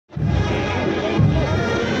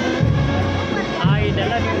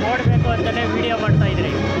ಒಳ್ಳೆ ವಿಡಿಯೋ ಮಾಡ್ತಾ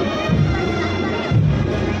ಇದ್ರಿ.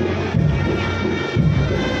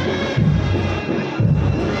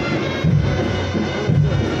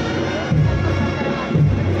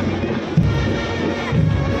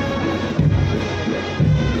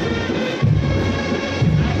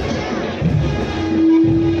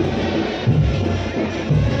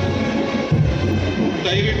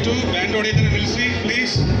 ದಯವಿಟ್ಟು ಬ್ಯಾಂಡ್ ಹೊಡೆಯೋದನ್ನು ನಿಲ್ಲಿಸಿ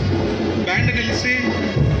ಪ್ಲೀಸ್. ಬ್ಯಾಂಡ್ ನಿಲ್ಲಿಸಿ.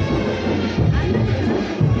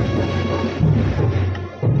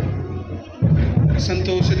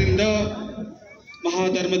 ಸಂತೋಷದಿಂದ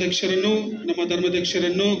ಮಹಾಧರ್ಮದಕ್ಷರನ್ನು, ನಮ್ಮ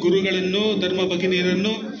ಧರ್ಮದಕ್ಷರನ್ನು, ಗುರುಗಳನ್ನು, ಧರ್ಮ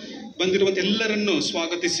ಭಗಿನಿಯರನ್ನು, ಬಂದಿರುವಂಥ ಎಲ್ಲರನ್ನು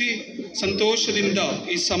ಸ್ವಾಗತಿಸಿ ಸಂತೋಷದಿಂದ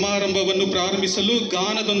ಈ ಸಮಾರಂಭವನ್ನು ಪ್ರಾರಂಭಿಸಲು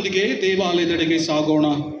ಗಾನದೊಂದಿಗೆ ದೇವಾಲಯದೆಡೆಗೆ ಸಾಗೋಣ.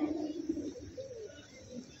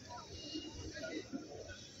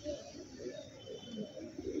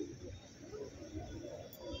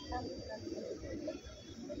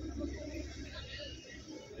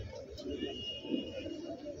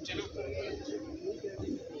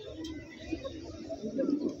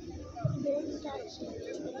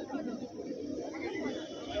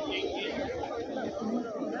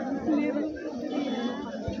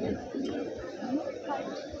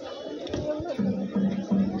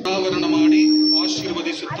 ಅನಾವರಣ ಮಾಡಿ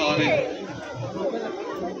ಆಶೀರ್ವದಿಸುತ್ತಾರೆ.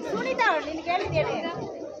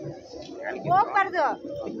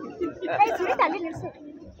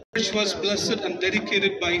 Church was blessed and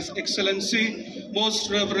dedicated by His Excellency Most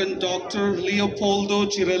Reverend Dr. Leopoldo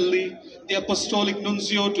Girelli, the Apostolic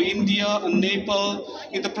Nuncio to India and Nepal,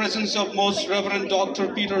 in the presence of Most Reverend Dr.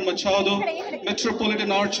 Peter Machado,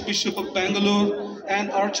 Metropolitan Archbishop of Bangalore, and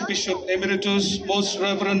Archbishop Emeritus Most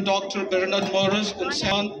Reverend Dr. Bernard Morris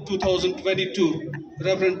on 2022.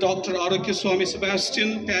 Reverend Dr. Arokya Swami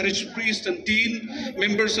Sebastian, Parish Priest and Dean,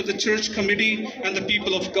 members of the Church Committee, and the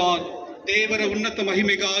people of God. ದೇವರ ಉನ್ನತ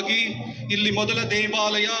ಮಹಿಮೆಗಾಗಿ ಇಲ್ಲಿ ಮೊದಲ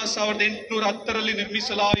ದೇವಾಲಯ 1810ರಲ್ಲಿ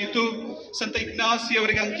ನಿರ್ಮಿಸಲಾಯಿತು. ಸಂತ ಇಗ್ನಾಸಿ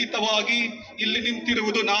ಅವರಿಗೆ ಅಂಕಿತವಾಗಿ ಇಲ್ಲಿ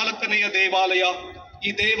ನಿಂತಿರುವುದು 4ನೆಯ ದೇವಾಲಯ.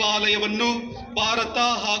 ಈ ದೇವಾಲಯವನ್ನು ಭಾರತ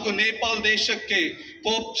ಹಾಗೂ ನೇಪಾಲ್ ದೇಶಕ್ಕೆ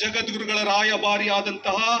ಪೋಪ್ ಜಗದ್ಗುರುಗಳ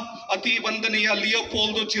ರಾಯಭಾರಿಯಾದಂತಹ ಅತಿ ವಂದನೀಯ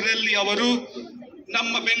ಲಿಯೋಪೋಲ್ಡೋ ಜಿರೆಲ್ಲಿ ಅವರು,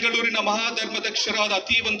 ನಮ್ಮ ಬೆಂಗಳೂರಿನ ಮಹಾಧರ್ಮದಕ್ಷರಾದ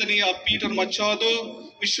ಅತಿ ವಂದನೀಯ ಪೀಟರ್ ಮಚಾದೋ,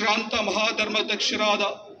 ವಿಶ್ರಾಂತ ಮಹಾಧರ್ಮದಕ್ಷರಾದ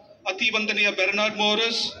ಅತಿ ವಂದನೀಯ ಬೆರ್ನಾರ್ಡ್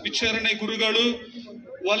ಮೋರಸ್, ವಿಚಾರಣೆ ಗುರುಗಳು,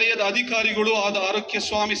 ವಲಯದ ಅಧಿಕಾರಿಗಳು ಆದ ಆರೋಗ್ಯ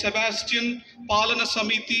ಸ್ವಾಮಿ ಸೆಬಾಸ್ಟಿಯನ್, ಪಾಲನಾ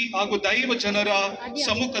ಸಮಿತಿ ಹಾಗೂ ದೈವ ಜನರ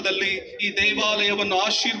ಸಮ್ಮುಖದಲ್ಲಿ ಈ ದೇವಾಲಯವನ್ನು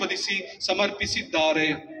ಆಶೀರ್ವದಿಸಿ ಸಮರ್ಪಿಸಿದ್ದಾರೆ.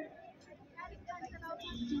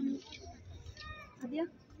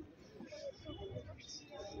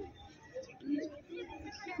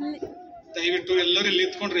 ದಯವಿಟ್ಟು ಎಲ್ಲರೂ ಇಲ್ಲಿ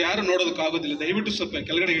ನಿಂತ್ಕೊಂಡ್ರೆ ಯಾರು ನೋಡೋದಕ್ಕಾಗೋದಿಲ್ಲ. ದಯವಿಟ್ಟು ಸ್ವಲ್ಪ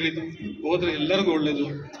ಕೆಳಗಡೆ ಹೇಳಿದ್ದು ಹೋದ್ರೆ ಎಲ್ಲರಿಗೂ ಒಳ್ಳೇದು.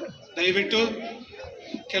 ದಯವಿಟ್ಟು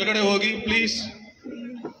ಕೆಳಗಡೆ ಹೋಗಿ ಪ್ಲೀಸ್.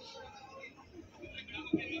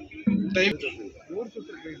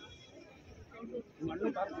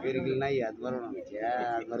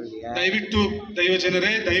 ದಯವಿಟ್ಟು ದೈವ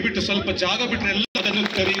ಜನರೇ, ದಯವಿಟ್ಟು ಸ್ವಲ್ಪ ಜಾಗ ಬಿಟ್ಟರೆ ಎಲ್ಲ ಅದನ್ನು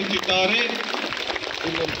ಕರೆಯುತ್ತಿದ್ದಾರೆ.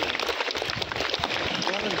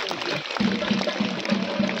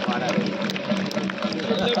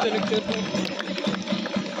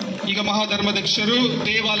 ಈಗ ಮಹಾಧರ್ಮದಕ್ಷರು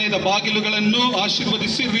ದೇವಾಲಯದ ಬಾಗಿಲುಗಳನ್ನು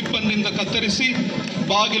ಆಶೀರ್ವದಿಸಿ ರಿಬ್ಬನ್ನಿಂದ ಕತ್ತರಿಸಿ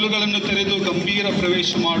ಬಾಗಿಲುಗಳನ್ನು ತೆರೆದು ಗಂಭೀರ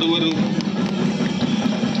ಪ್ರವೇಶ ಮಾಡುವರು.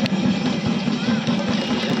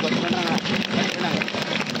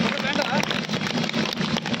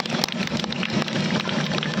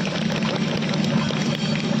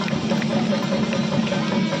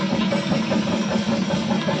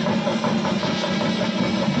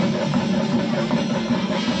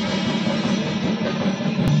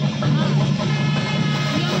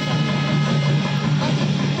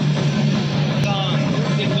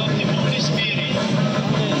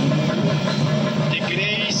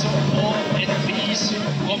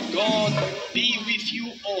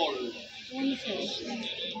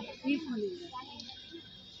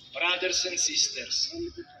 Brothers and sisters,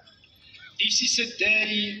 this is a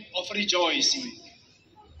day of rejoicing.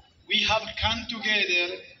 We have come together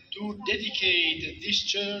to dedicate this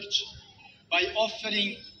church by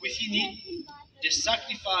offering within it the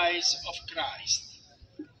sacrifice of Christ.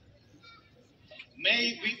 May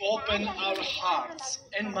we open our hearts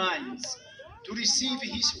and minds to receive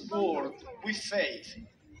His word with faith.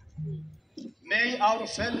 May our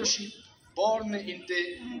fellowship, born in the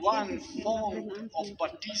one font of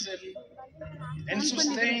baptism and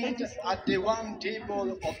sustained at the one table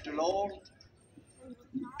of the Lord,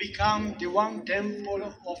 become the one temple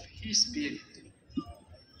of His Spirit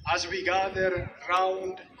as we gather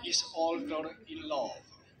round His altar in love.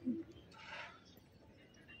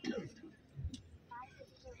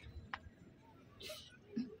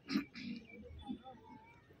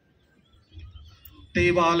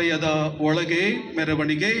 ದೇವಾಲಯದ ಒಳಗೆ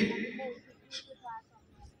ಮೆರವಣಿಗೆ.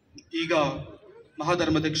 ಈಗ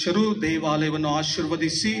ಮಹಾಧರ್ಮಾಧ್ಯಕ್ಷರು ದೇವಾಲಯವನ್ನು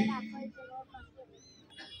ಆಶೀರ್ವದಿಸಿ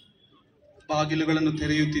ಬಾಗಿಲುಗಳನ್ನು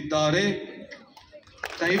ತೆರೆಯುತ್ತಿದ್ದಾರೆ.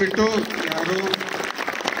 ದಯವಿಟ್ಟು ಯಾರು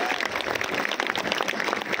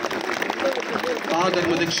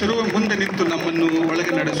ಮಹಾಧರ್ಮಾಧ್ಯಕ್ಷರು ಮುಂದೆ ನಿಂತು ನಮ್ಮನ್ನು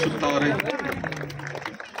ಒಳಗೆ ನಡೆಸುತ್ತಾರೆ.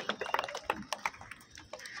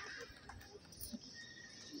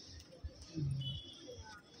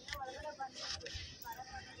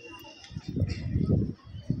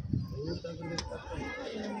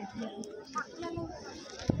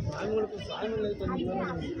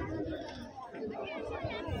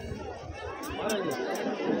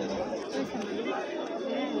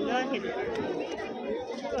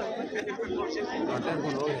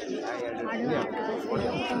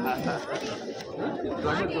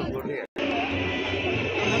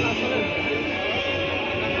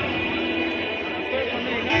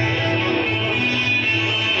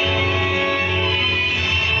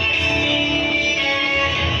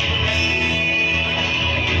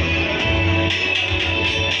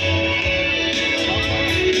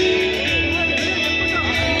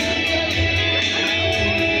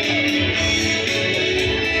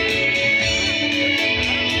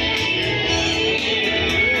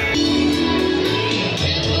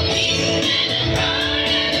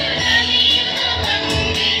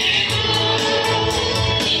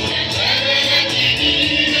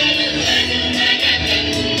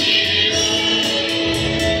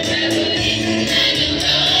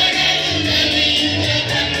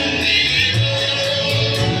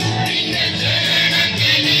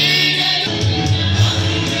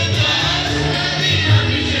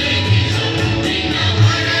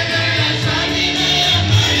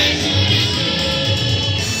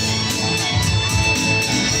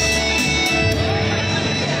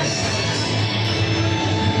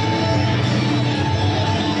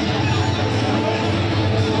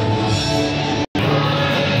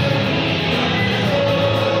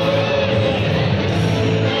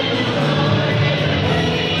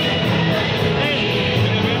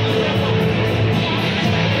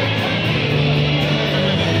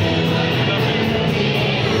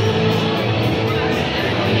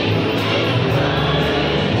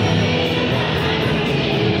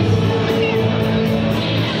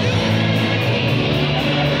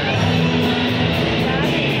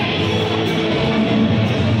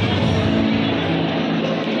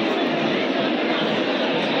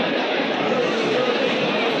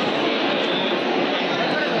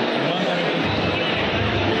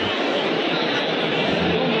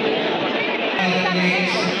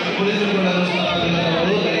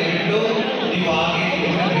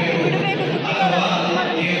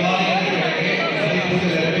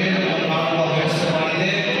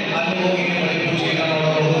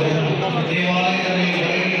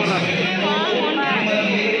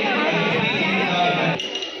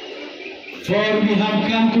 For we have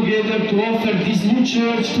come together to offer this new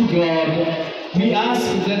church to God. We ask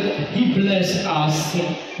that He bless us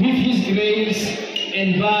with His grace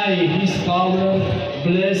and by His power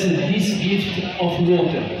bless this gift of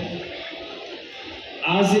water.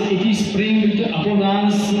 As it is sprinkled upon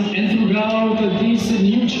us and throughout this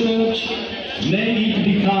new church, may it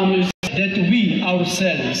become that we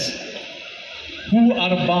ourselves, who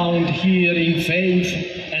are bound here in faith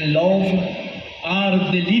and love, are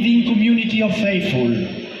the living community of faithful,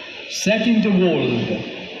 set in the world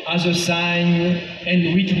as a sign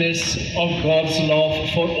and witness of God's love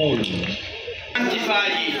for all. Sanctify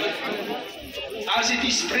it, as it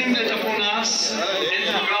is sprinkled upon us and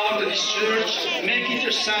throughout this church, make it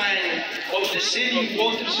a sign of the saving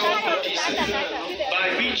waters of baptism, by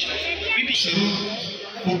which we become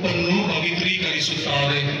ಉಪ್ಪನ್ನು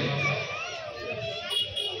ಪವಿತ್ರೀಕರಿಸುತ್ತಾರೆ.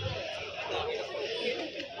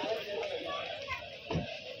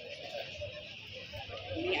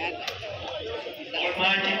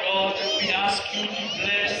 Almighty God, we ask you to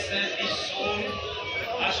bless this soul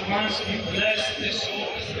as once you blessed the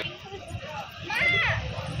souls